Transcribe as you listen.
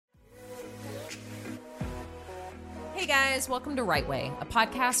Hey guys, welcome to Right Way, a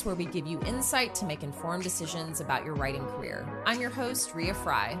podcast where we give you insight to make informed decisions about your writing career. I'm your host, Ria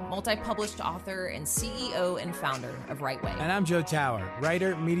Fry, multi-published author and CEO and founder of Right Way. And I'm Joe Tower,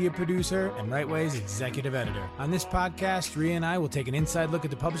 writer, media producer, and Right Way's executive editor. On this podcast, Ria and I will take an inside look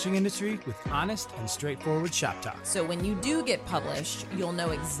at the publishing industry with honest and straightforward shop talk. So when you do get published, you'll know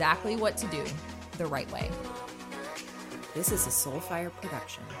exactly what to do the right way. This is a Soulfire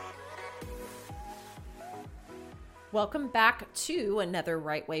production. Welcome back to another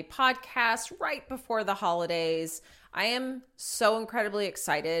Right Way podcast right before the holidays. I am so incredibly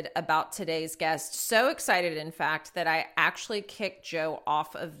excited about today's guest. So excited, in fact, that I actually kicked Joe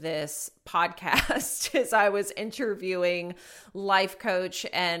off of this podcast as I was interviewing life coach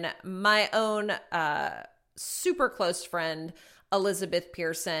and my own super close friend, Elizabeth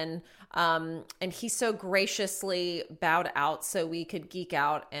Pearson. And he so graciously bowed out so we could geek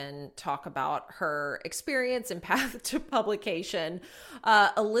out and talk about her experience and path to publication.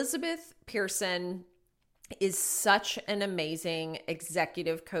 Elizabeth Pearson is such an amazing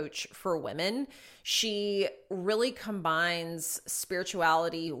executive coach for women. She really combines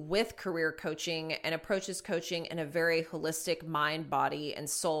spirituality with career coaching and approaches coaching in a very holistic mind, body, and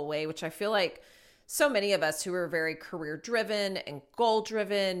soul way, which I feel like so many of us who are very career driven and goal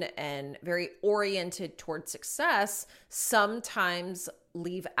driven and very oriented toward success sometimes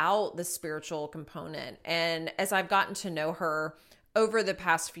leave out the spiritual component. And as I've gotten to know her over the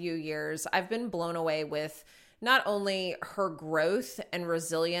past few years, I've been blown away with not only her growth and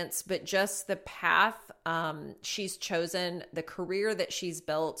resilience, but just the path she's chosen, the career that she's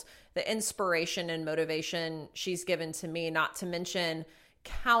built, the inspiration and motivation she's given to me, not to mention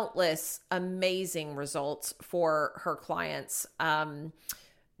countless amazing results for her clients. The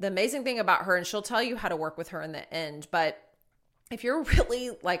amazing thing about her, and she'll tell you how to work with her in the end, but if you're really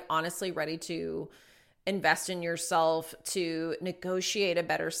honestly ready to invest in yourself, to negotiate a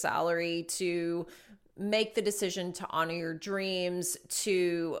better salary, to make the decision to honor your dreams,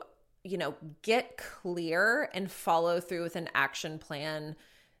 to, get clear and follow through with an action plan,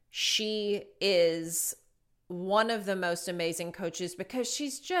 she is one of the most amazing coaches because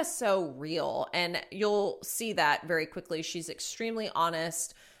she's just so real. And you'll see that very quickly. She's extremely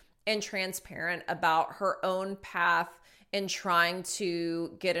honest and transparent about her own path in trying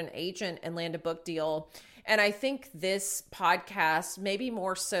to get an agent and land a book deal. And I think this podcast, maybe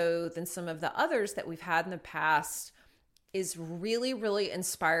more so than some of the others that we've had in the past, is really, really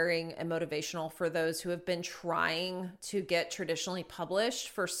inspiring and motivational for those who have been trying to get traditionally published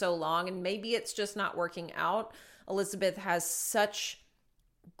for so long. And maybe it's just not working out. Elizabeth has such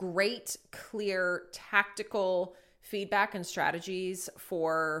great, clear, tactical feedback and strategies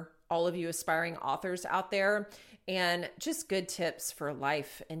for all of you aspiring authors out there, and just good tips for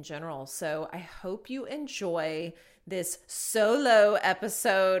life in general. So I hope you enjoy this solo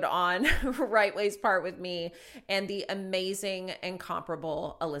episode on Right Way's part with me and the amazing,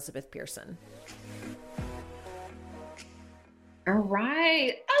 incomparable Elizabeth Pearson. All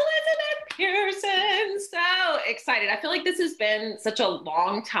right, Elizabeth Pearson. So excited. I feel like this has been such a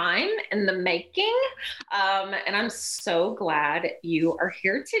long time in the making. And I'm so glad you are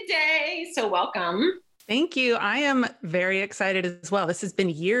here today. So welcome. Thank you. I am very excited as well. This has been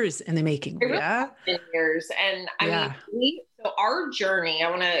years in the making. It really has been years. And I mean, so our journey, I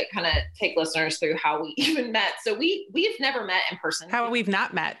want to kind of take listeners through how we even met. So we've never met in person. How we've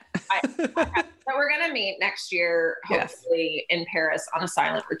not met. But we're going to meet next year, hopefully in Paris on a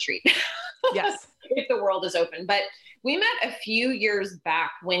silent retreat. Yes. If the world is open. But we met a few years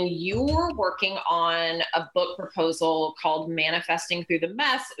back when you were working on a book proposal called Manifesting Through the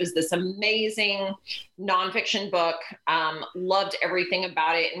Mess. It was this amazing nonfiction book. Loved everything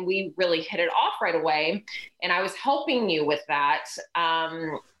about it. And we really hit it off right away. And I was helping you with that.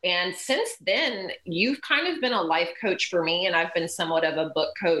 And since then, you've kind of been a life coach for me, and I've been somewhat of a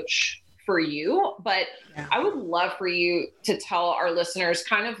book coach for you. But I would love for you to tell our listeners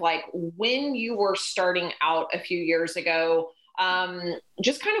kind of when you were starting out a few years ago,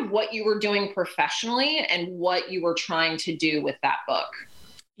 just kind of what you were doing professionally and what you were trying to do with that book.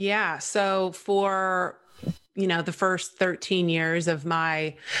 Yeah. So for the first 13 years of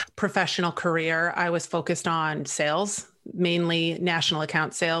my professional career, I was focused on sales mainly national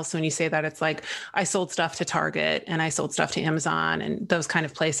account sales. So when you say that, it's like I sold stuff to Target and I sold stuff to Amazon and those kind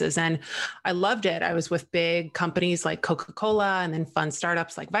of places. And I loved it. I was with big companies like Coca-Cola and then fun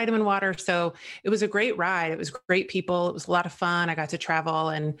startups like Vitamin Water. So it was a great ride. It was great people. It was a lot of fun. I got to travel.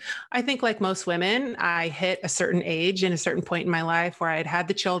 And I think like most women, I hit a certain age and a certain point in my life where I had had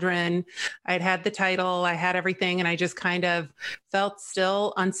the children, I had had the title, I had everything. And I just kind of felt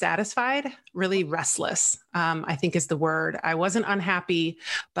still unsatisfied, really restless, I think is the word. I wasn't unhappy,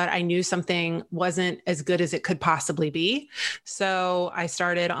 but I knew something wasn't as good as it could possibly be. So I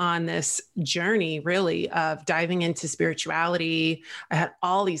started on this journey really of diving into spirituality. I had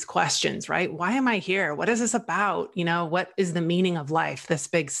all these questions, right? Why am I here? What is this about? You know, what is the meaning of life? This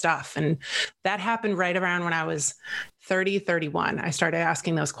big stuff. And that happened right around when I was 30, 31. I started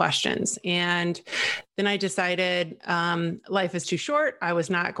asking those questions. And then I decided life is too short. I was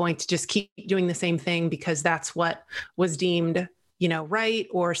not going to just keep doing the same thing because that's what was deemed, you know, right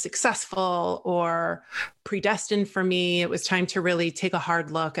or successful or predestined for me. It was time to really take a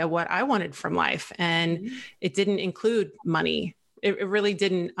hard look at what I wanted from life. And it didn't include money. It really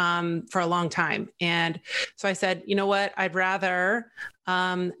didn't for a long time. And so I said, you know what, I'd rather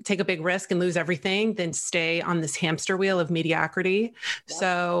take a big risk and lose everything than stay on this hamster wheel of mediocrity. Yeah.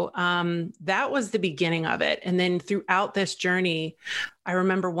 So that was the beginning of it. And then throughout this journey, I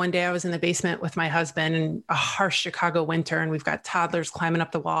remember one day I was in the basement with my husband in a harsh Chicago winter, and we've got toddlers climbing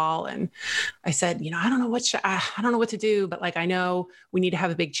up the wall. And I said, you know, I don't know what to do, but like, I know we need to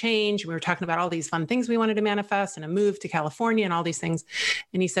have a big change. We were talking about all these fun things we wanted to manifest and a move to California and all these things.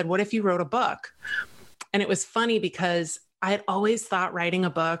 And he said, what if you wrote a book? And it was funny because I had always thought writing a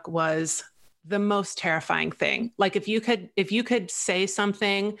book was the most terrifying thing. Like if you could say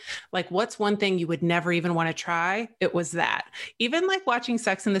something like, what's one thing you would never even want to try? It was that. Even like watching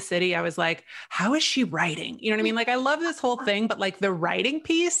Sex and the City, I was like, how is she writing? You know what I mean? Like I love this whole thing, but like the writing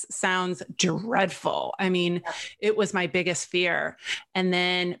piece sounds dreadful. I mean, it was my biggest fear. And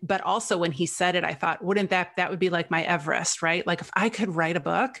then, but also when he said it, I thought, wouldn't that would be like my Everest, right? Like if I could write a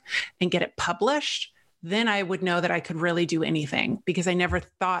book and get it published, then I would know that I could really do anything because I never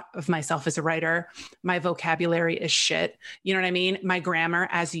thought of myself as a writer. My vocabulary is shit. You know what I mean? My grammar,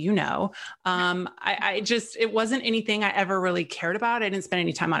 as you know, it wasn't anything I ever really cared about. I didn't spend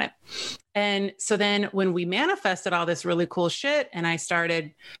any time on it. And so then when we manifested all this really cool shit and I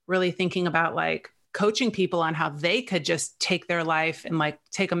started really thinking about like coaching people on how they could just take their life and like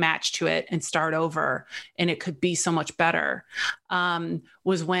take a match to it and start over and it could be so much better,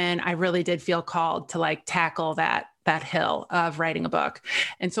 was when I really did feel called to like tackle that hill of writing a book.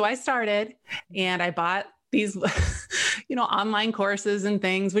 And so I started and I bought these, you know, online courses and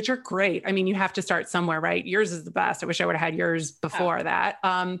things, which are great. I mean, you have to start somewhere, right? Yours is the best. I wish I would have had yours before that.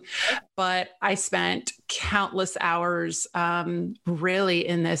 But I spent countless hours really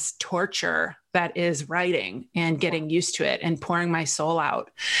in this torture that is writing and getting used to it and pouring my soul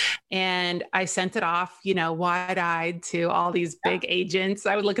out. And I sent it off, you know, wide-eyed to all these big agents.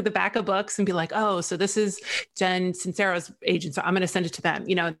 I would look at the back of books and be like, oh, so this is Jen Sincero's agent. So I'm going to send it to them.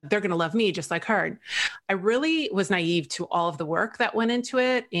 You know, they're going to love me just like her. I really was naive to all of the work that went into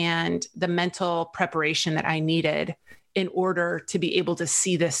it and the mental preparation that I needed in order to be able to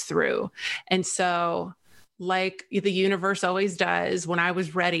see this through. And so like the universe always does, when I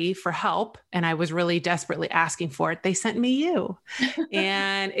was ready for help and I was really desperately asking for it, they sent me you.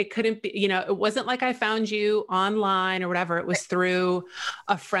 And it couldn't be, you know, it wasn't like I found you online or whatever. It was through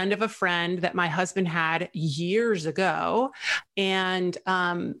a friend of a friend that my husband had years ago. And,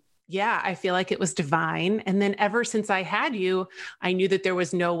 yeah, I feel like it was divine. And then ever since I had you, I knew that there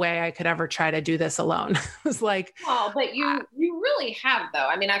was no way I could ever try to do this alone. It was like, oh, but you really have though.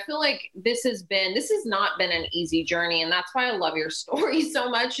 I mean, I feel like this has not been an easy journey. And that's why I love your story so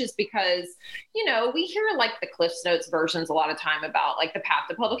much, is because, you know, we hear like the Cliff's Notes versions a lot of time about like the path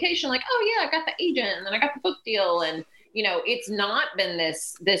to publication, like, oh yeah, I got the agent and then I got the book deal. And you know, it's not been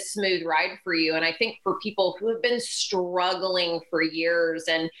this smooth ride for you. And I think for people who have been struggling for years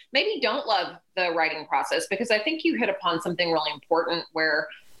and maybe don't love the writing process, because I think you hit upon something really important where,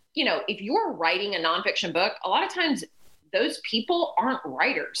 you know, if you're writing a nonfiction book, a lot of times those people aren't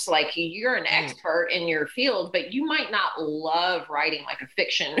writers. Like you're an expert in your field, but you might not love writing like a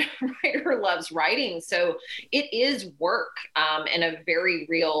fiction writer loves writing. So it is work in a very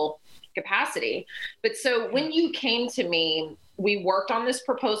real capacity. But so when you came to me, we worked on this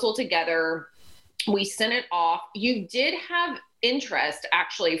proposal together. We sent it off. You did have interest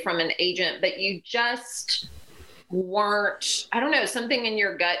actually from an agent, but you just weren't, I don't know, something in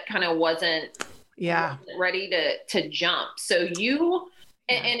your gut kind of wasn't ready to jump. So you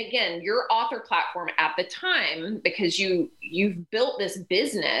And again, your author platform at the time, because you've built this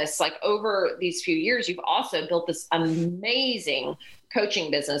business, like over these few years, you've also built this amazing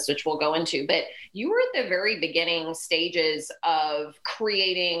coaching business, which we'll go into, but you were at the very beginning stages of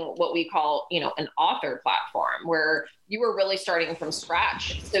creating what we call, an author platform, where you were really starting from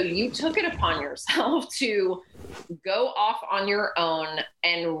scratch. So you took it upon yourself to go off on your own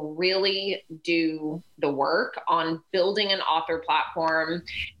and really do the work on building an author platform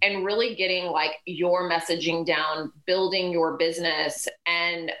and really getting like your messaging down, building your business.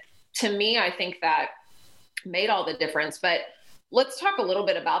 And to me, I think that made all the difference. But let's talk a little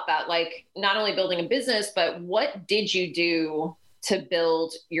bit about that. Like, not only building a business, but what did you do to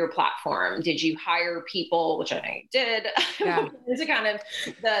build your platform? Did you hire people, which I know you did, to kind of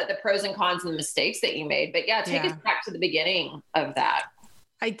the pros and cons and the mistakes that you made? But take us back to the beginning of that.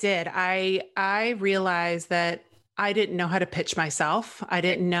 I did. I realized that I didn't know how to pitch myself. I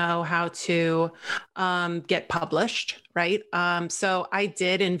didn't know how to get published, right? So I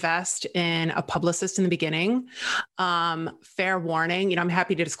did invest in a publicist in the beginning. Fair warning, I'm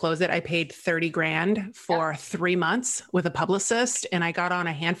happy to disclose it. I paid $30,000 for 3 months with a publicist, and I got on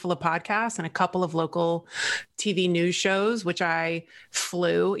a handful of podcasts and a couple of local TV news shows, which I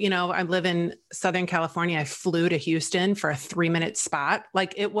flew. I live in Southern California. I flew to Houston for a 3-minute spot.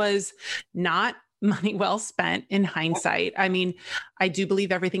 Like, it was not money well spent in hindsight. I mean, I do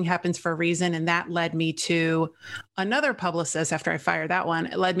believe everything happens for a reason. And that led me to another publicist after I fired that one.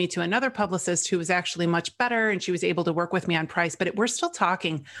 It led me to another publicist who was actually much better, and she was able to work with me on price, but we're still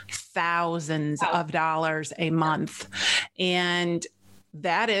talking thousands of dollars a month. And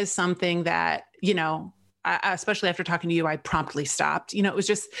that is something that, especially after talking to you, I promptly stopped. It was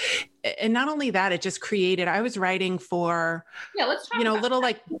just, and not only that, it just created, I was writing for, let's talk little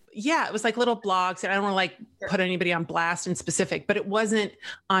it was like little blogs, and I don't want to like put anybody on blast in specific, but it wasn't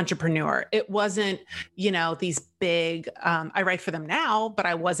entrepreneur. It wasn't, these big, I write for them now, but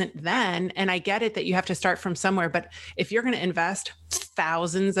I wasn't then. And I get it that you have to start from somewhere, but if you're going to invest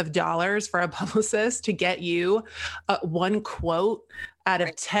thousands of dollars for a publicist to get you one quote out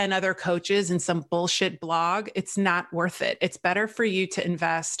of 10 other coaches in some bullshit blog, it's not worth it. It's better for you to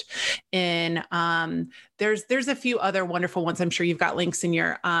invest in, there's a few other wonderful ones. I'm sure you've got links in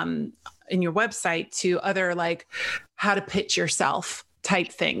your website to other, like, how to pitch yourself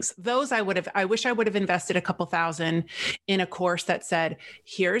type things. Those I wish I would have invested a couple thousand in a course that said,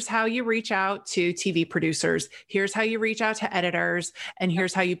 here's how you reach out to TV producers. Here's how you reach out to editors, and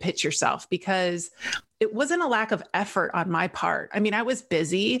here's how you pitch yourself, because it wasn't a lack of effort on my part. I mean, I was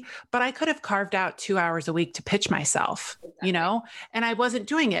busy, but I could have carved out 2 hours a week to pitch myself, and I wasn't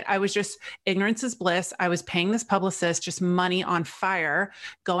doing it. I was just, ignorance is bliss. I was paying this publicist just money on fire,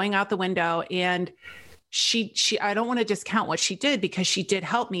 going out the window. And she, I don't want to discount what she did, because she did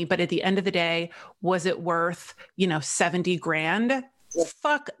help me. But at the end of the day, was it worth, $70,000?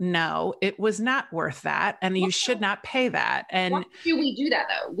 Fuck no, it was not worth that. And you should not pay that. And why do we do that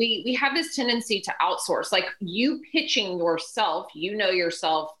though? We have this tendency to outsource, like you pitching yourself,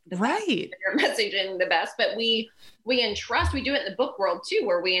 yourself, right? Your messaging the best, but we entrust, we do it in the book world too,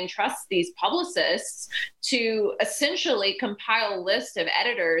 where we entrust these publicists to essentially compile a list of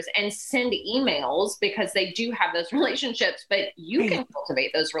editors and send emails, because they do have those relationships, but you can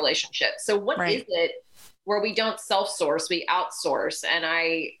cultivate those relationships. So what is it where we don't self-source, we outsource? And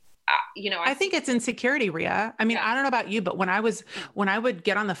I think it's insecurity, Rhea. I mean, I don't know about you, but when I would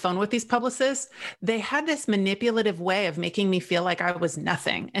get on the phone with these publicists, they had this manipulative way of making me feel like I was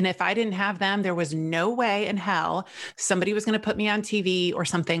nothing. And if I didn't have them, there was no way in hell somebody was going to put me on TV or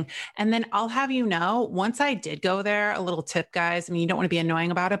something. And then I'll have you know, once I did go there, a little tip, guys, I mean, you don't want to be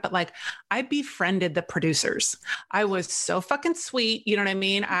annoying about it, but like, I befriended the producers. I was so fucking sweet. You know what I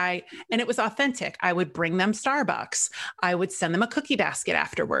mean? And it was authentic. I would bring them Starbucks. I would send them a cookie basket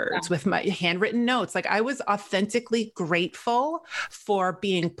afterwards with my handwritten notes. Like, I was authentically grateful for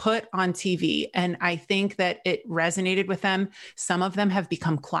being put on TV. And I think that it resonated with them. Some of them have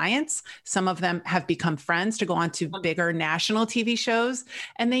become clients. Some of them have become friends to go on to bigger national TV shows.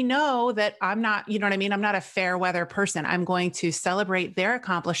 And they know that I'm not, you know what I mean? I'm not a fair weather person. I'm going to celebrate their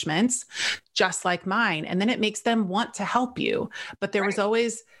accomplishments just like mine. And then it makes them want to help you. But there was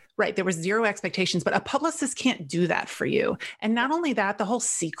always there was zero expectations, but a publicist can't do that for you. And not only that, the whole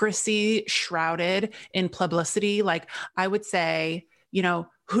secrecy shrouded in publicity, like I would say,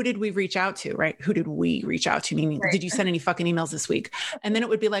 who did we reach out to, right? Who did we reach out to? Meaning, did you send any fucking emails this week? And then it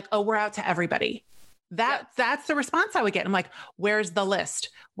would be like, oh, we're out to everybody. That's the response I would get. I'm like, where's the list?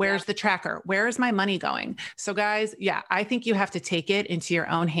 Where's the tracker? Where is my money going? So guys, I think you have to take it into your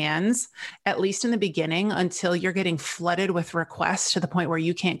own hands, at least in the beginning, until you're getting flooded with requests to the point where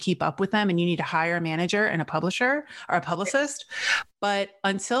you can't keep up with them and you need to hire a manager and a publisher or a publicist. But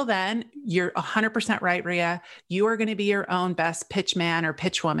until then, you're 100% right, Rhea. You are going to be your own best pitch man or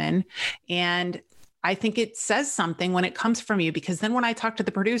pitch woman. And I think it says something when it comes from you, because then when I talk to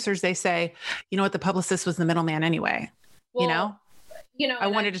the producers, they say, you know what, the publicist was the middleman anyway. Well, I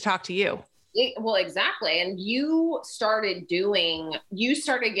wanted to talk to you. Well, exactly. And you started getting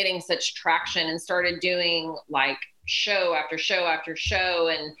such traction and started doing like show after show after show.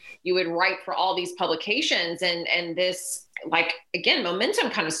 And you would write for all these publications and this, like, again,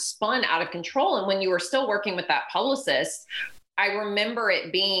 momentum kind of spun out of control. And when you were still working with that publicist, I remember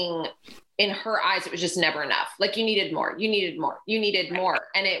it being, in her eyes, it was just never enough. Like you needed more, you needed more, you needed more.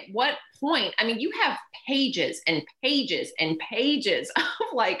 And at what point, I mean, you have pages and pages and pages of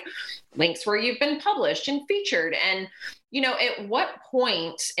like links where you've been published and featured. And, at what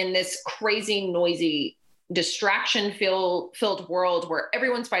point in this crazy, noisy, distraction filled world where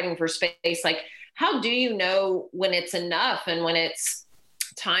everyone's fighting for space, like, how do you know when it's enough and when it's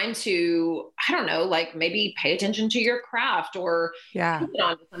time to, I don't know, like maybe pay attention to your craft or put it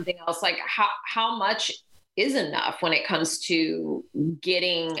on to something else? Like how much is enough when it comes to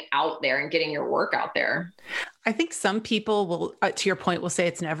getting out there and getting your work out there? I think some people will, to your point, will say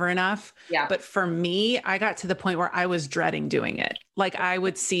it's never enough. Yeah. But for me, I got to the point where I was dreading doing it. Like I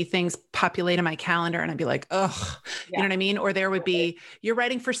would see things populate in my calendar and I'd be like, ugh, you know what I mean? Or there would be, you're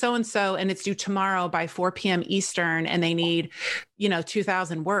writing for so-and-so and it's due tomorrow by 4 p.m. Eastern and they need,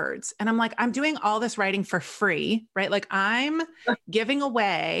 2,000 words. And I'm like, I'm doing all this writing for free, right? Like I'm giving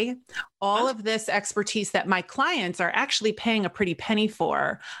away all of this expertise that my clients are actually paying a pretty penny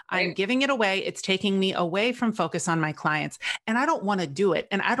for. I'm giving it away. It's taking me away from focus on my clients and I don't want to do it.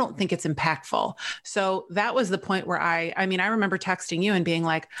 And I don't think it's impactful. So that was the point where I remember texting you and being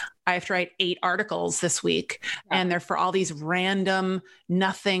like, I have to write 8 articles this week and they're for all these random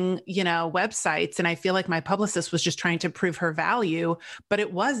nothing, websites. And I feel like my publicist was just trying to prove her value, but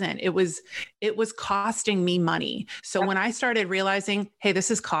it wasn't. It was costing me money. So when I started realizing, hey, this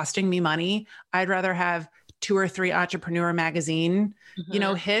is costing me money, I'd rather have 2 or 3 Entrepreneur Magazine,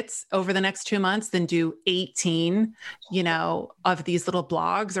 hits over the next 2 months than do 18, of these little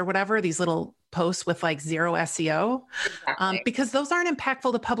blogs or whatever, these little posts with like 0 SEO, because those aren't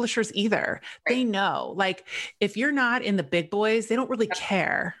impactful to publishers either. Right. They know, like, if you're not in the big boys, they don't really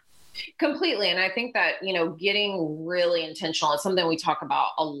care. Completely. And I think that, getting really intentional is something we talk about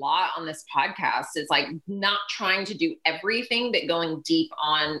a lot on this podcast. Is like not trying to do everything, but going deep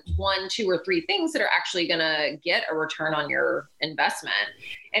on 1, 2, or 3 things that are actually going to get a return on your investment.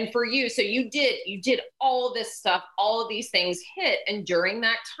 And for you, so you did all of this stuff, all of these things hit. And during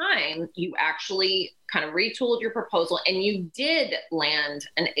that time, you actually kind of retooled your proposal and you did land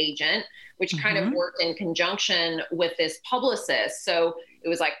an agent, which kind of worked in conjunction with this publicist. So it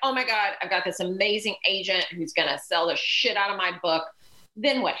was like, oh my God, I've got this amazing agent who's going to sell the shit out of my book.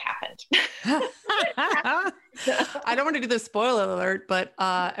 Then what happened? I don't want to do the spoiler alert, but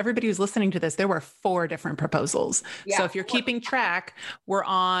everybody who's listening to this, there were 4 different proposals. Yeah. So if you're keeping track, we're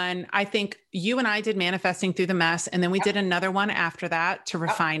on, I think you and I did Manifesting Through the Mess. And then we did another one after that to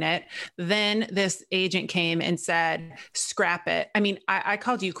refine it. Then this agent came and said, scrap it. I mean, I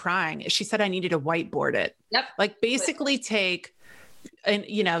called you crying. She said I needed to whiteboard it. Yep. Like basically take an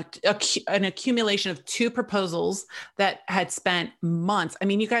accumulation of 2 proposals that had spent months. I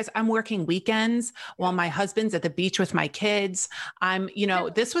mean, you guys, I'm working weekends while my husband's at the beach with my kids.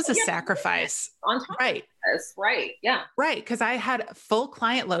 This was a sacrifice. On top right. Right. Yeah. Right. Because I had full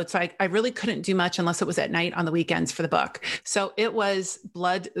client load. So I really couldn't do much unless it was at night on the weekends for the book. So it was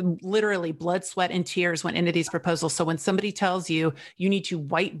literally blood, sweat, and tears went into these proposals. So when somebody tells you you need to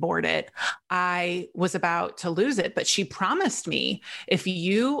whiteboard it, I was about to lose it. But she promised me, if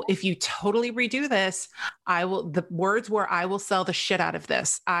you totally redo this, the words were, I will sell the shit out of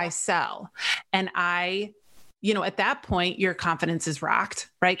this. I sell. And at that point, your confidence is rocked,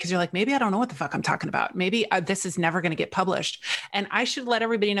 right? Because you're like, maybe I don't know what the fuck I'm talking about. Maybe this is never going to get published. And I should let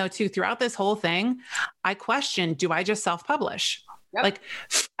everybody know too, throughout this whole thing, I questioned, do I just self-publish? Yep. Like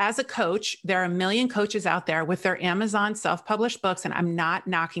as a coach, there are a million coaches out there with their Amazon self-published books, and I'm not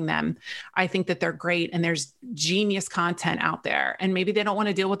knocking them. I think that they're great and there's genius content out there. And maybe they don't want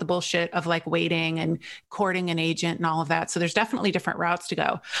to deal with the bullshit of like waiting and courting an agent and all of that. So there's definitely different routes to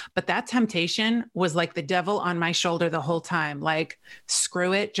go. But that temptation was like the devil on my shoulder the whole time. Like,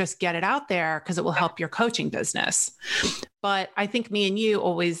 screw it, just get it out there because it will help your coaching business. But I think me and you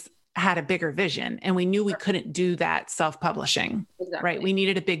always had a bigger vision, and we knew we couldn't do that self-publishing, right? We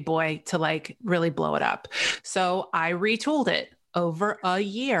needed a big boy to like really blow it up. So I retooled it over a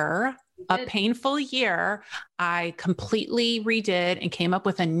year, a painful year. I completely redid and came up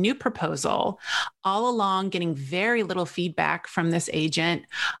with a new proposal, all along getting very little feedback from this agent.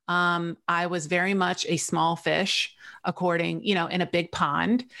 I was very much a small fish, in a big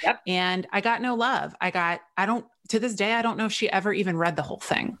pond. Yep. And I got no love. To this day, I don't know if she ever even read the whole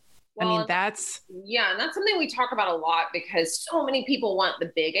thing. Well, I mean, and that's something we talk about a lot, because so many people want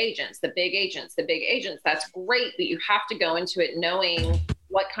the big agents, the big agents, the big agents. That's great, but you have to go into it knowing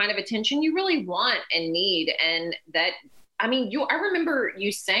what kind of attention you really want and need. And that, I remember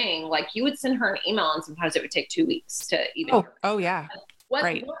you saying like you would send her an email and sometimes it would take 2 weeks to even. Oh yeah. What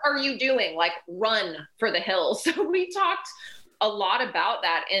are you doing? Like, run for the hills. So we talked a lot about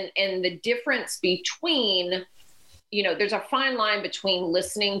that, and the difference between, there's a fine line between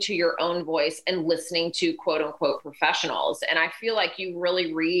listening to your own voice and listening to quote unquote professionals. And I feel like you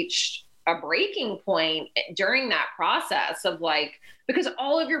really reached a breaking point during that process of like, because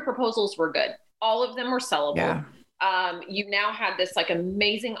all of your proposals were good. All of them were sellable. Yeah. You now had this like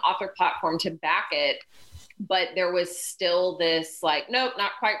amazing author platform to back it, but there was still this like, nope,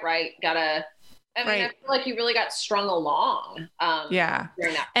 not quite right. I feel like you really got strung along.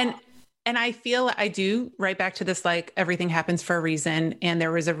 During that. And I feel I do right back to this, like everything happens for a reason. And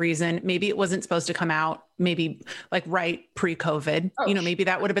there was a reason. Maybe it wasn't supposed to come out, maybe like right pre-COVID, maybe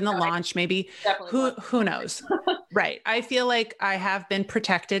that would have been the launch. Maybe who knows? Right. I feel like I have been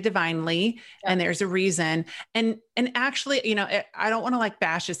protected divinely, and there's a reason. And actually, I don't want to like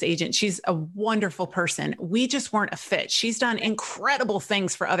bash this agent. She's a wonderful person. We just weren't a fit. She's done incredible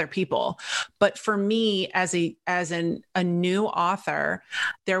things for other people. But for me as a new author,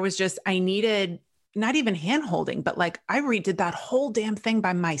 there was just, I needed not even hand-holding, but like I redid that whole damn thing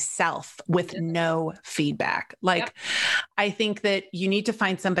by myself with no feedback. I think that you need to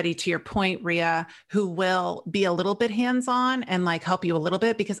find somebody, to your point, Rhea, who will be a little bit hands-on and like help you a little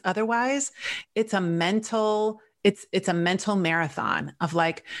bit, because otherwise it's a mental marathon of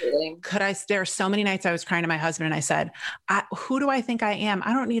like, there are so many nights I was crying to my husband and I said, who do I think I am?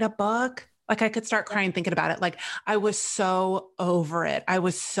 I don't need a book. Like I could start crying thinking about it. Like I was so over it. I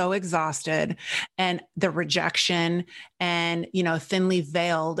was so exhausted, and the rejection and, thinly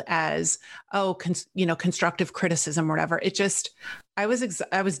veiled as, constructive criticism or whatever. It just, I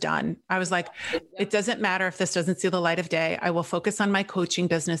was done. I was like, it doesn't matter if this doesn't see the light of day. I will focus on my coaching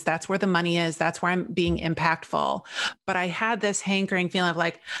business. That's where the money is. That's where I'm being impactful. But I had this hankering feeling of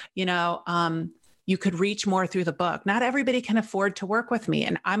like, you could reach more through the book. Not everybody can afford to work with me,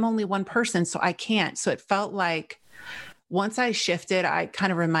 and I'm only one person, so I can't. So it felt like once I shifted, I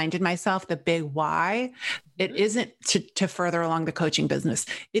kind of reminded myself the big why. It isn't to further along the coaching business.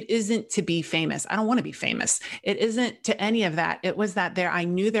 It isn't to be famous. I don't want to be famous. It isn't to any of that. It was that I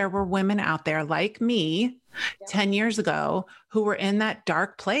knew there were women out there like me 10 years ago who were in that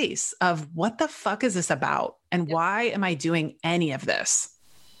dark place of what the fuck is this about? And why am I doing any of this?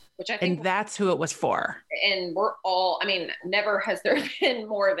 Which I think, and that's who it was for. And we're all, never has there been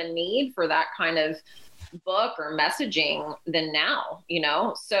more of a need for that kind of book or messaging than now,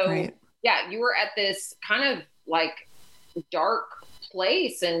 So right. You were at this kind of like dark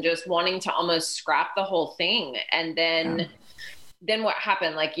place and just wanting to almost scrap the whole thing. And then what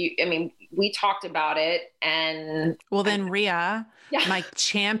happened? Like we talked about it, and then Rhea, my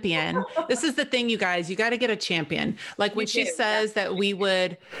champion, this is the thing, you guys, you got to get a champion. Like when she says that we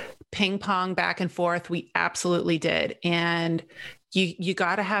would ping pong back and forth, we absolutely did. And you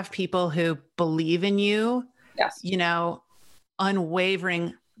got to have people who believe in you,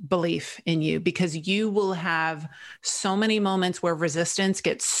 unwavering belief in you, because you will have so many moments where resistance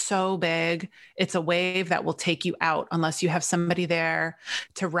gets so big. It's a wave that will take you out unless you have somebody there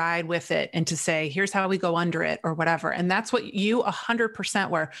to ride with it and to say, here's how we go under it or whatever. And that's what you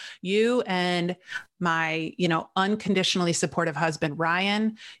 100% were. You and my, unconditionally supportive husband,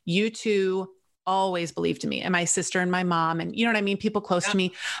 Ryan, you two always believed in me, and my sister and my mom, and you know what I mean? People close to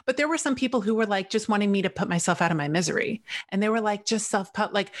me. But there were some people who were like, just wanting me to put myself out of my misery. And they were like, just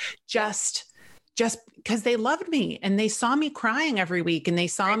because they loved me and they saw me crying every week and they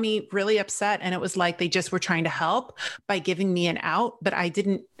saw me really upset. And it was like, they just were trying to help by giving me an out. But I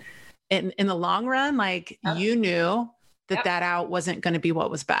didn't, in the long run, you knew that out wasn't going to be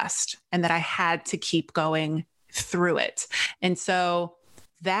what was best, and that I had to keep going through it. And so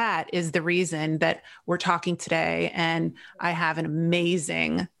that is the reason that we're talking today. And I have an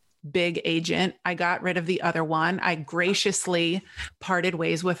amazing big agent. I got rid of the other one. I graciously parted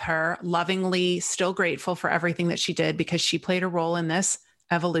ways with her, lovingly, still grateful for everything that she did, because she played a role in this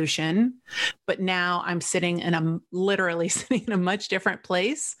evolution, but now I'm literally sitting in a much different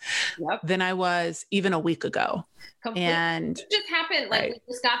place than I was even a week ago. Completely. And it just happened. Like we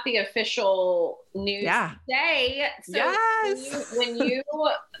just got the official news today. So when you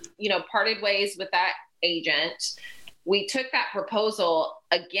parted ways with that agent, we took that proposal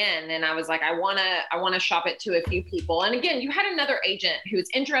again. And I was like, I want to shop it to a few people. And again, you had another agent who was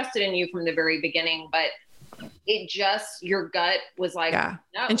interested in you from the very beginning, but your gut was like,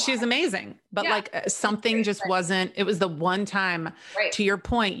 no. And she's amazing, but something just wasn't, it was the one time to your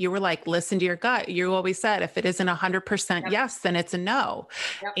point, you were like, listen to your gut. You always said, if it isn't 100% yes, then it's a no.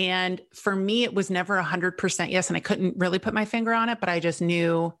 And for me, it was never 100% yes. And I couldn't really put my finger on it, but I just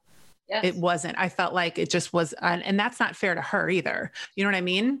knew it wasn't. I felt like it just was, and that's not fair to her either. You know what I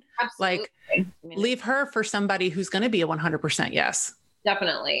mean? Absolutely. Like leave her for somebody who's going to be a 100% yes.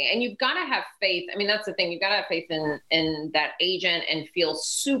 Definitely. And you've got to have faith. I mean, that's the thing. You've got to have faith in that agent and feel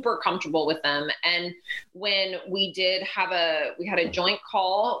super comfortable with them. And when we had a joint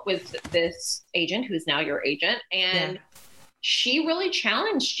call with this agent who's now your agent, and she really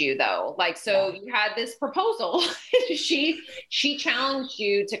challenged you though. Like, so you had this proposal. She challenged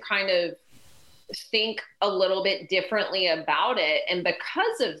you to kind of think a little bit differently about it. And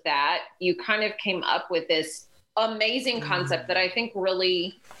because of that, you kind of came up with this amazing concept that I think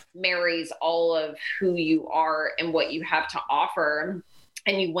really marries all of who you are and what you have to offer.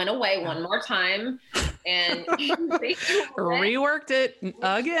 And you went away one more time and reworked it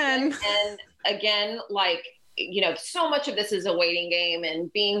again. And again, like, so much of this is a waiting game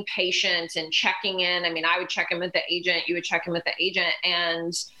and being patient and checking in. I mean, I would check in with the agent, you would check in with the agent.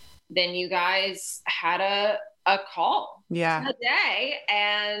 And then you guys had a call today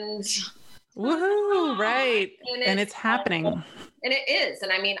and woohoo, right. And it's happening. And it is.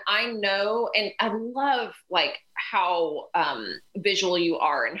 And I mean, I know, and I love like how visual you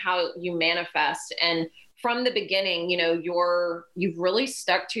are and how you manifest. And from the beginning, you've really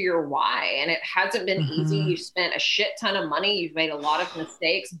stuck to your why, and it hasn't been easy. You've spent a shit ton of money. You've made a lot of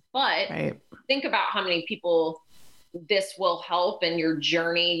mistakes, but think about how many people this will help in your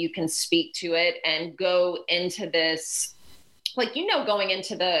journey. You can speak to it and go into this, like, going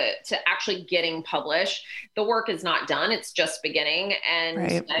into to actually getting published, the work is not done. It's just beginning,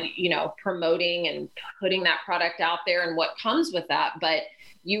 and, promoting and putting that product out there and what comes with that. But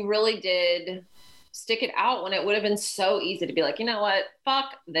you really did stick it out when it would have been so easy to be like, you know what,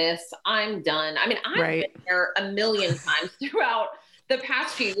 fuck this, I'm done. I mean, I've been there a million times throughout the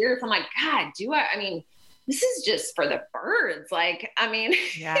past few years. I'm like, God, this is just for the birds. Like, I mean,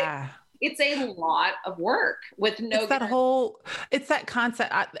 it's a lot of work with no. It's that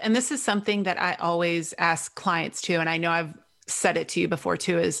concept. And this is something that I always ask clients too. And I know I've said it to you before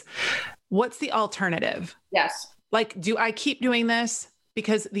too, is what's the alternative? Yes. Like, do I keep doing this?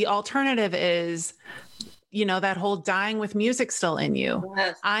 Because the alternative is, that whole dying with music still in you.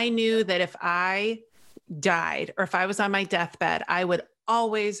 Yes. I knew that if I died or if I was on my deathbed, I would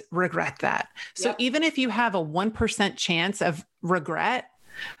always regret that. So even if you have a 1% chance of regret,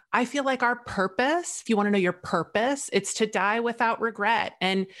 I feel like our purpose, if you want to know your purpose, it's to die without regret.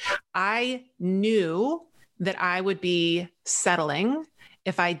 And I knew that I would be settling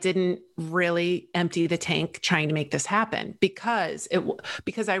if I didn't really empty the tank trying to make this happen, because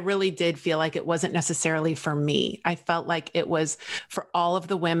I really did feel like it wasn't necessarily for me. I felt like it was for all of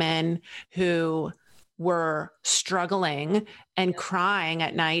the women who were struggling and crying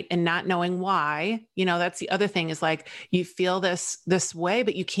at night and not knowing why. That's the other thing, is like, you feel this way,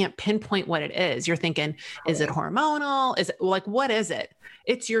 but you can't pinpoint what it is. You're thinking, is it hormonal? Is it like, what is it?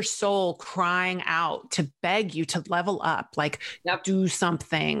 It's your soul crying out to beg you to level up, like do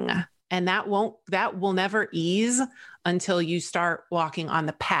something. And that will never ease until you start walking on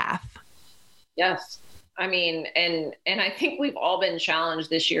the path. Yes. I mean, and I think we've all been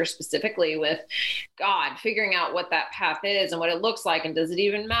challenged this year specifically with figuring out what that path is and what it looks like, and does it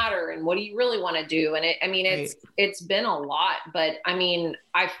even matter, and what do you really want to do? And it's been a lot, but I mean,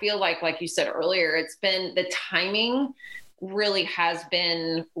 I feel like you said earlier, it's been, the timing really has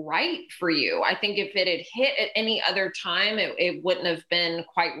been right for you. I think if it had hit at any other time, it wouldn't have been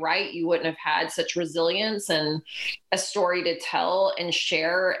quite right. You wouldn't have had such resilience and a story to tell and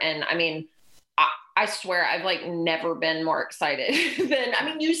share. And I mean, I swear I've like never been more excited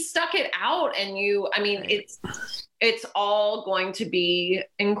than, you stuck it out, and it's all going to be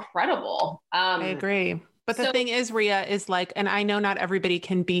incredible. I agree. But the thing is, Rhea, is like, and I know not everybody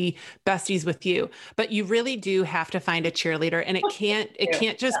can be besties with you, but you really do have to find a cheerleader, and it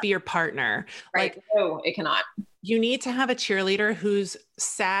can't just be your partner. Right. Like, no, it cannot. you need to have a cheerleader who's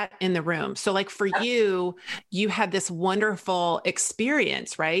sat in the room. So like for you, you had this wonderful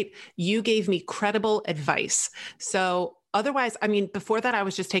experience, right? You gave me credible advice. So otherwise, I mean, before that, I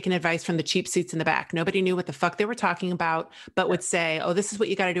was just taking advice from the cheap seats in the back. Nobody knew what the fuck they were talking about, but would say, oh, this is what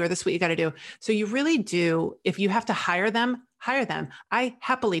you got to do, or this is what you got to do. So you really do, if you have to hire them, hire them. I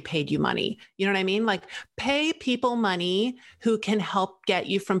happily paid you money. You know what I mean? Like pay people money who can help get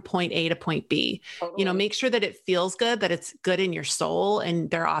you from point A to point B. Totally. You know, make sure that it feels good, that it's good in your soul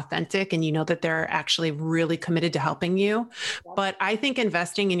and they're authentic and you know that they're actually really committed to helping you. Yep. But I think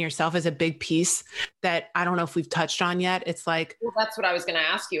investing in yourself is a big piece that I don't know if we've touched on yet. It's like, well, that's what I was going to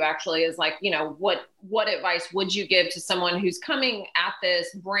ask you actually is like, you know, what advice would you give to someone who's coming at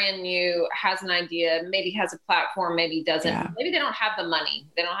this brand new, has an idea, maybe has a platform, maybe doesn't, maybe they don't have the money.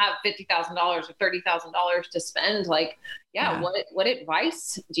 They don't have $50,000 or $30,000 to spend. Like, what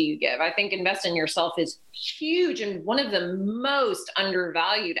advice do you give? I think invest in yourself is huge. And one of the most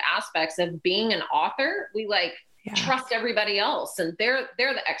undervalued aspects of being an author, we trust everybody else and they're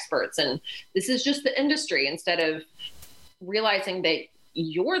the experts. And this is just the industry instead of realizing that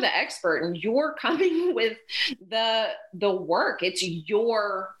you're the expert and you're coming with the work. It's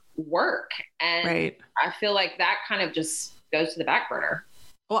your work. And I feel like that kind of just goes to the back burner.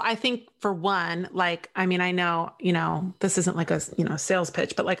 Well, I think for one, like, I mean, I know, you know, this isn't like a, you know, sales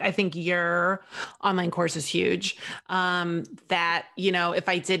pitch, but like, I think your online course is huge. That, you know, if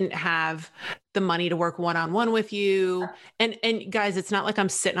I didn't have the money to work one-on-one with you, and guys, it's not like I'm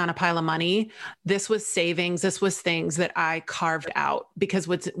sitting on a pile of money. This was savings. This was things that I carved out because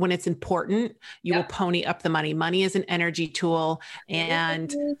when it's important, you will pony up the money. Money is an energy tool.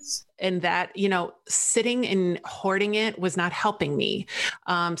 And that, you know, sitting and hoarding it was not helping me.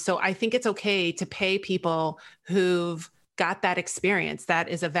 So I think it's okay to pay people who've got that experience. That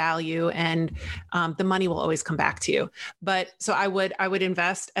is a value, and the money will always come back to you. But so I would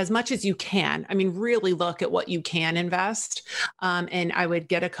invest as much as you can. I mean, really look at what you can invest. And I would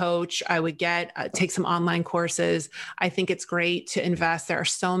get a coach. I would take some online courses. I think it's great to invest. There are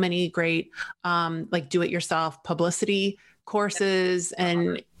so many great like do-it-yourself publicity courses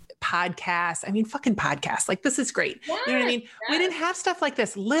and podcasts. I mean, fucking podcasts. Like, this is great. You know what I mean? We didn't have stuff like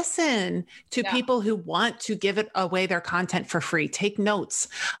this. Listen to people who want to give it away their content for free. Take notes,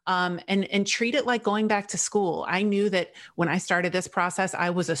 and treat it like going back to school. I knew that when I started this process, I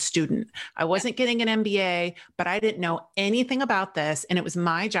was a student. I wasn't getting an MBA, but I didn't know anything about this. And it was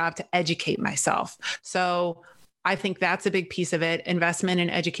my job to educate myself. So I think that's a big piece of it, investment in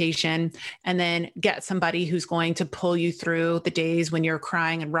education, and then get somebody who's going to pull you through the days when you're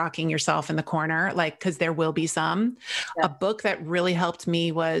crying and rocking yourself in the corner, like, because there will be some. A book that really helped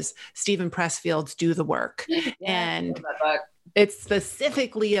me was Stephen Pressfield's Do the Work. And it's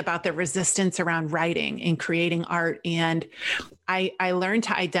specifically about the resistance around writing and creating art. And I learned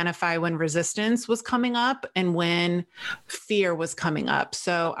to identify when resistance was coming up and when fear was coming up.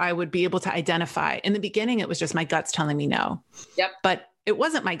 So I would be able to identify. In the beginning, it was just my guts telling me no. But it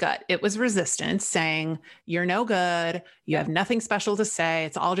wasn't my gut. It was resistance saying, you're no good. You have nothing special to say.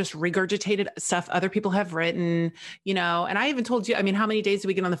 It's all just regurgitated stuff other people have written, you know. And I even told you, I mean, how many days do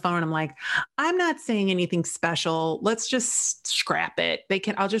we get on the phone? And I'm like, I'm not saying anything special. Let's just scrap it.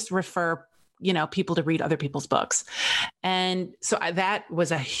 I'll just refer, you know, people to read other people's books. And so that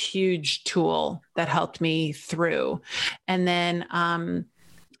was a huge tool that helped me through. And then,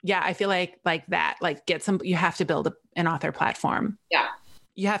 I feel like that, like you have to build an author platform.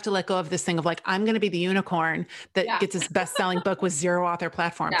 You have to let go of this thing of like, I'm going to be the unicorn that gets his best-selling book with 0 author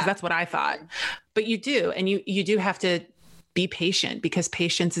platform. Because that's what I thought, but you do. And you do have to be patient, because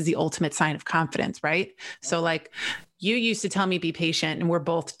patience is the ultimate sign of confidence. Right. So like, you used to tell me be patient, and we're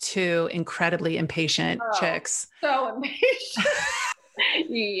both two incredibly impatient chicks. So impatient.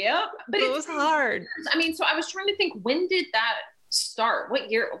 But it was hard. I mean, so I was trying to think, when did that start? What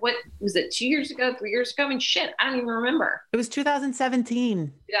year? What was it? 2 years ago? 3 years ago? I mean, shit, I don't even remember. It was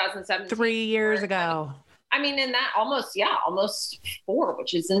 2017. 3 years ago. I mean, in that almost 4,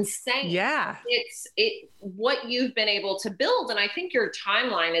 which is insane. Yeah. It's what you've been able to build. And I think your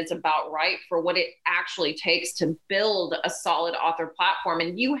timeline is about right for what it actually takes to build a solid author platform.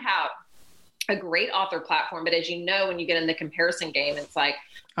 And you have a great author platform, but as you know, when you get in the comparison game, it's like,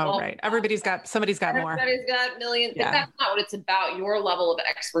 right. Somebody's got more. Everybody's got millions, but that's not what it's about. Your level of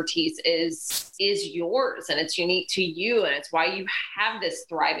expertise is yours, and it's unique to you. And it's why you have this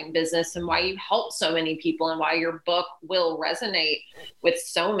thriving business, and why you help so many people, and why your book will resonate with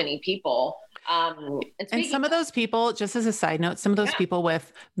so many people. And some of those people, just as a side note, some of those people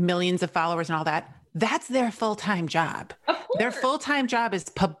with millions of followers and all that, that's their full-time job. Of course. Their full-time job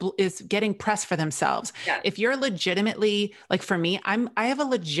is getting press for themselves. Yes. If you're legitimately, like for me, I have a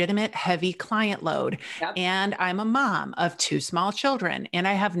legitimate heavy client load, Yep. and I'm a mom of 2 small children, and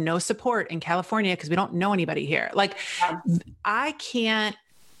I have no support in California because we don't know anybody here. Like, I can't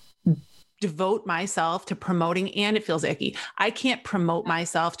devote myself to promoting, and it feels icky. I can't promote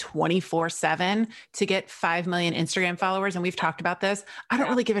myself 24/7 to get 5 million Instagram followers. And we've talked about this. I don't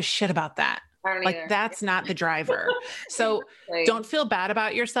really give a shit about that. I don't Like, either. that's not the driver. So Exactly. don't feel bad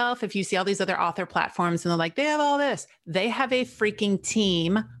about yourself if you see all these other author platforms and they're like, they have all this. They have a freaking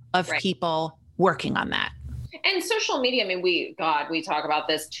team of Right. people working on that. And social media, I mean, we talk about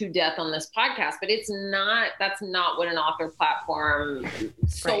this to death on this podcast, but that's not what an author platform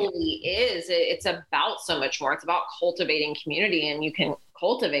solely is. It's about so much more. It's about cultivating community, and you can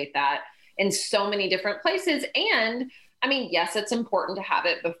cultivate that in so many different places. And I mean, yes, it's important to have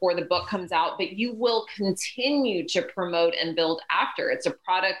it before the book comes out, but you will continue to promote and build after. It's a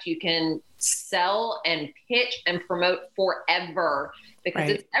product you can sell and pitch and promote forever, because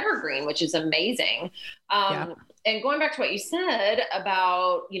Right. it's evergreen, which is amazing. Yeah. And going back to what you said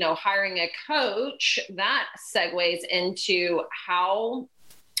about, hiring a coach, that segues into how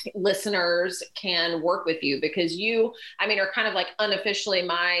listeners can work with you, because you, are kind of like unofficially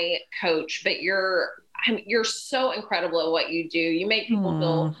my coach, but you're so incredible at what you do. You make people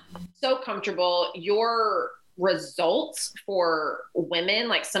feel so comfortable. Your results for women,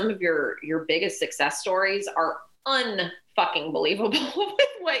 like some of your biggest success stories, are unfucking believable with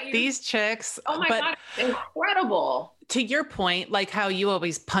what you. These chicks. Oh my God, it's incredible. To your point, like how you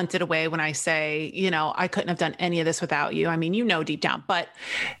always punt it away when I say, I couldn't have done any of this without you. I mean, deep down, but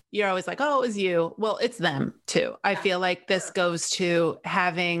you're always like, oh, it was you. Well, it's them too. I feel like this goes to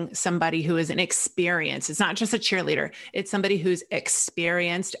having somebody who is an experience. It's not just a cheerleader. It's somebody who's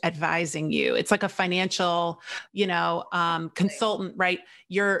experienced advising you. It's like a financial, consultant, right?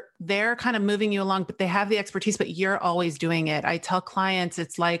 They're kind of moving you along, but they have the expertise, but you're always doing it. I tell clients,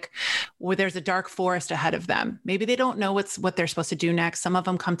 it's like where there's a dark forest ahead of them. Maybe they don't know what they're supposed to do next. Some of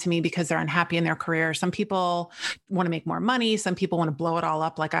them come to me because they're unhappy in their career. Some people want to make more money. Some people want to blow it all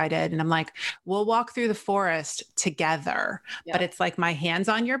up like I did. And I'm like, we'll walk through the forest together, but it's like my hands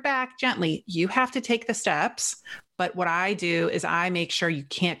on your back gently. You have to take the steps. But what I do is I make sure you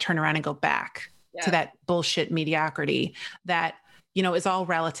can't turn around and go back to that bullshit mediocrity that, is all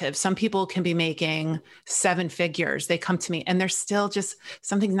relative. Some people can be making 7 figures. They come to me and they're still just,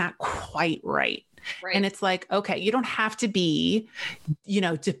 something's not quite right. Right. And it's like, okay, you don't have to be,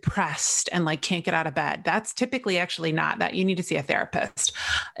 depressed and like can't get out of bed. That's typically actually not that. You need to see a therapist.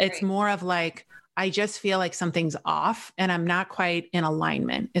 It's more of like, I just feel like something's off and I'm not quite in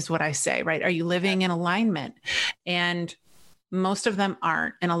alignment is what I say, right? Are you living in alignment? And most of them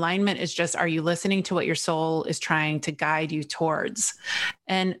aren't. And alignment is just, are you listening to what your soul is trying to guide you towards?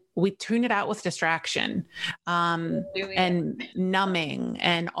 And we tune it out with distraction, and numbing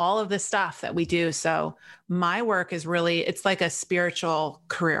and all of the stuff that we do. So my work is really, it's like a spiritual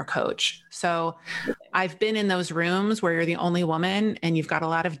career coach. So I've been in those rooms where you're the only woman and you've got a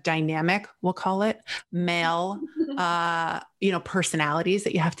lot of dynamic, we'll call it male, personalities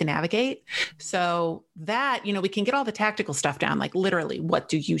that you have to navigate. So that, we can get all the tactical stuff down, like literally, what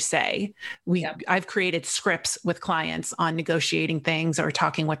do you say? I've created scripts with clients on negotiating things or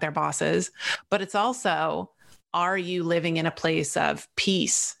talking with their bosses, but it's also, are you living in a place of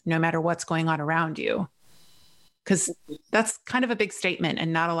peace no matter what's going on around you? Because that's kind of a big statement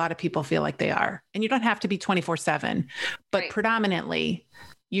and not a lot of people feel like they are. And you don't have to be 24/7, but predominantly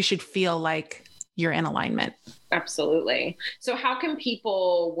you should feel like you're in alignment. Absolutely. So how can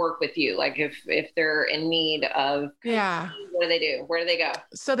people work with you? Like if they're in need of, what do they do? Where do they go?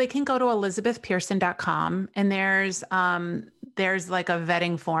 So they can go to elizabethpearson.com and there's like a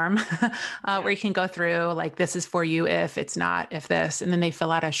vetting form where you can go through like, this is for you if it's not, if this, and then they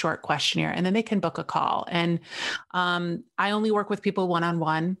fill out a short questionnaire and then they can book a call. And I only work with people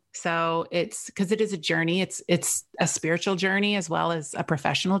one-on-one. So it's because it is a journey. It's a spiritual journey as well as a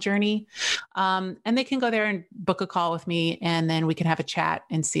professional journey. And they can go there and book a call with me and then we can have a chat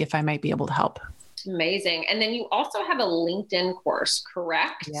and see if I might be able to help. Amazing. And then you also have a LinkedIn course,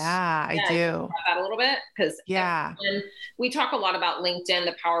 correct? Yeah, I do. Talk about that a little bit because we talk a lot about LinkedIn,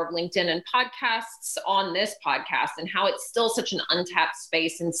 the power of LinkedIn and podcasts on this podcast and how it's still such an untapped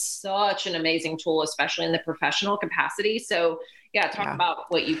space and such an amazing tool, especially in the professional capacity. So Talk about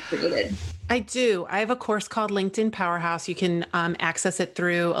what you've created. I do. I have a course called LinkedIn Powerhouse. You can access it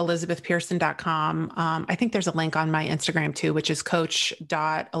through elizabethpearson.com. I think there's a link on my Instagram too, which is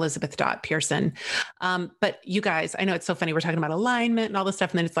coach.elizabeth.pearson. But you guys, I know it's so funny. We're talking about alignment and all this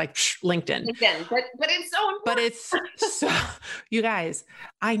stuff. And then it's like LinkedIn. But it's so important. But it's so, you guys,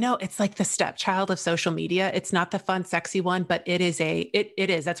 I know it's like the stepchild of social media. It's not the fun, sexy one, but it is.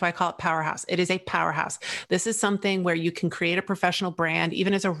 That's why I call it Powerhouse. It is a powerhouse. This is something where you can create a professional brand,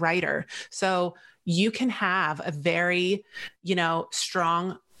 even as a writer. So you can have a very,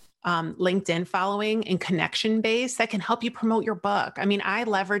 strong LinkedIn following and connection base that can help you promote your book. I mean, I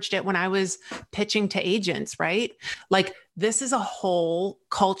leveraged it when I was pitching to agents, right? Like this is a whole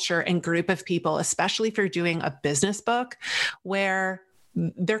culture and group of people, especially if you're doing a business book where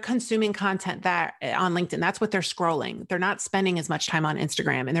they're consuming content that on LinkedIn. That's what they're scrolling. They're not spending as much time on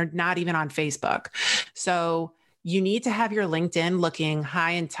Instagram and they're not even on Facebook. So you need to have your LinkedIn looking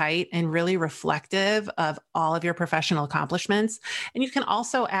high and tight and really reflective of all of your professional accomplishments. And you can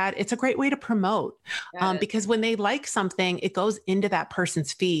also add, it's a great way to promote because when they like something, it goes into that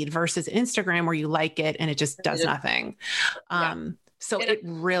person's feed versus Instagram where you like it and it just does nothing. So it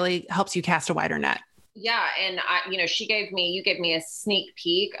really helps you cast a wider net. Yeah. And you gave me a sneak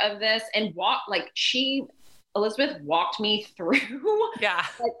peek of this and Elizabeth walked me through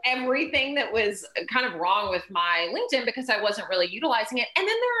everything that was kind of wrong with my LinkedIn because I wasn't really utilizing it. And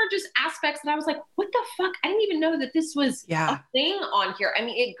then there are just aspects that I was like, what the fuck? I didn't even know that this was a thing on here. I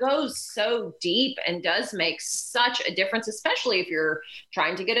mean, it goes so deep and does make such a difference, especially if you're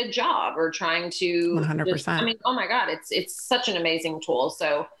trying to get a job or trying to 100%. Oh my God, it's such an amazing tool.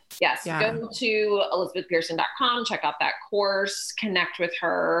 So yes, go to elizabethpearson.com, check out that course, connect with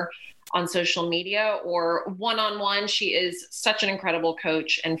her on social media or one-on-one. She is such an incredible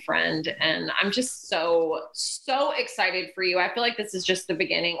coach and friend. And I'm just so, so excited for you. I feel like this is just the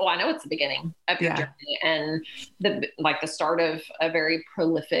beginning. Well, I know it's the beginning of your journey and the start of a very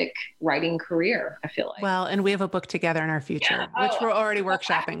prolific writing career, I feel like. Well, and we have a book together in our future, which we're already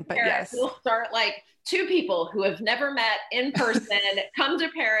workshopping, but yes. We'll start two people who have never met in person come to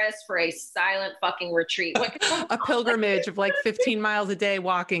Paris for a silent fucking retreat. A pilgrimage of 15 miles a day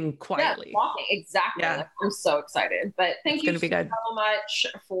walking quietly. Yeah, walking. Exactly. Yeah. I'm so excited. But thank you so much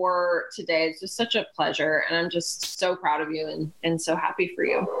for today. It's just such a pleasure. And I'm just so proud of you and so happy for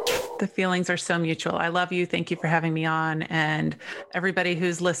you. The feelings are so mutual. I love you. Thank you for having me on. And everybody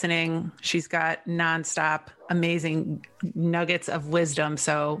who's listening, she's got nonstop amazing nuggets of wisdom.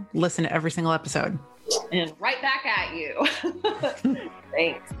 So listen to every single episode. And right back at you.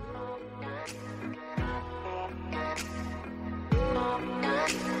 Thanks.